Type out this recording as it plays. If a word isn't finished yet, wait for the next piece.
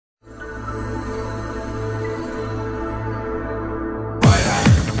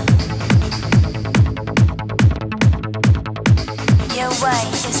way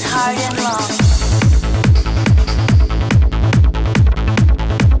is hard and long.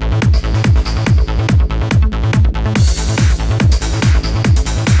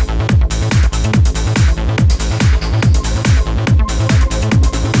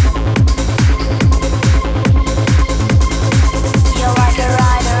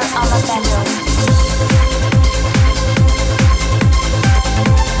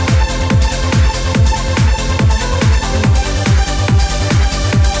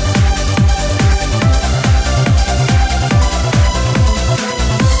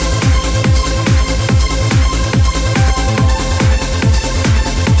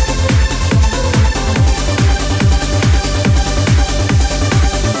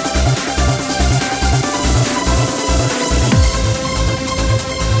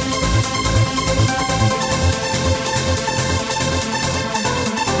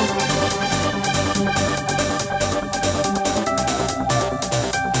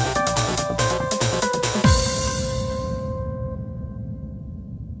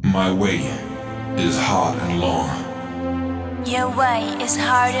 My way is hard and long. Your way is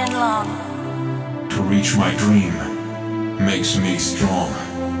hard and long. To reach my dream makes me strong.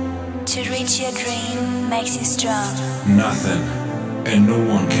 To reach your dream makes you strong. Nothing and no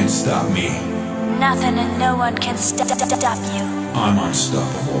one can stop me. Nothing and no one can stop you. I'm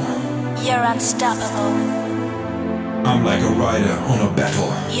unstoppable. You're unstoppable. I'm like a rider on a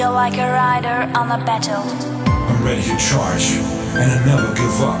battle. You're like a rider on a battle. I'm ready to charge and I never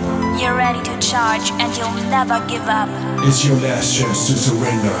give up. You're ready to charge and you'll never give up. It's your last chance to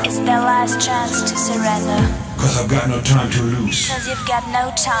surrender. It's the last chance to surrender. 'Cause I've got no time to lose. 'Cause you've got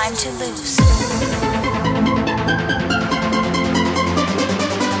no time to lose.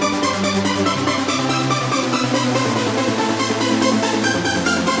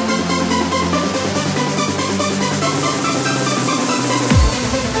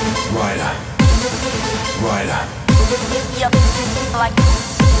 Rider. You're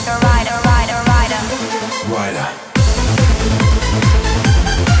like a rider. Rider.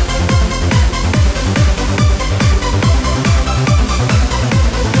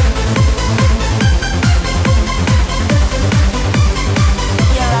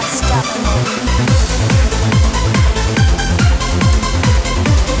 You're unstoppable.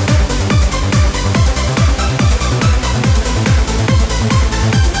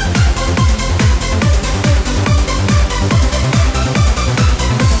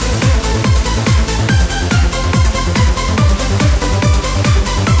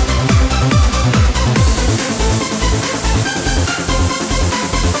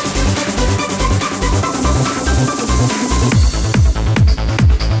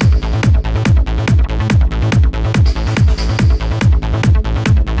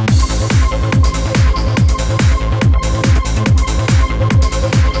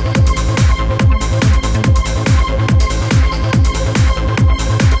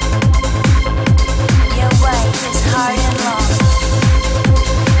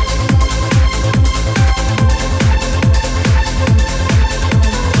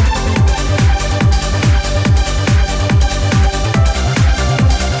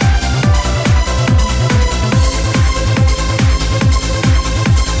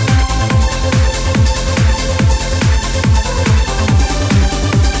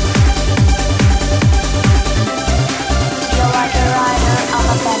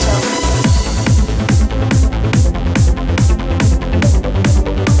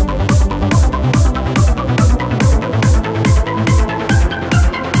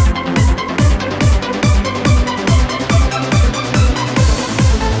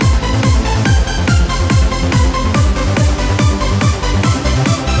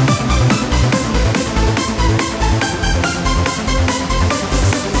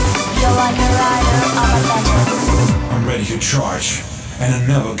 I'm ready to charge and I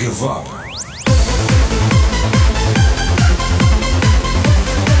never give up.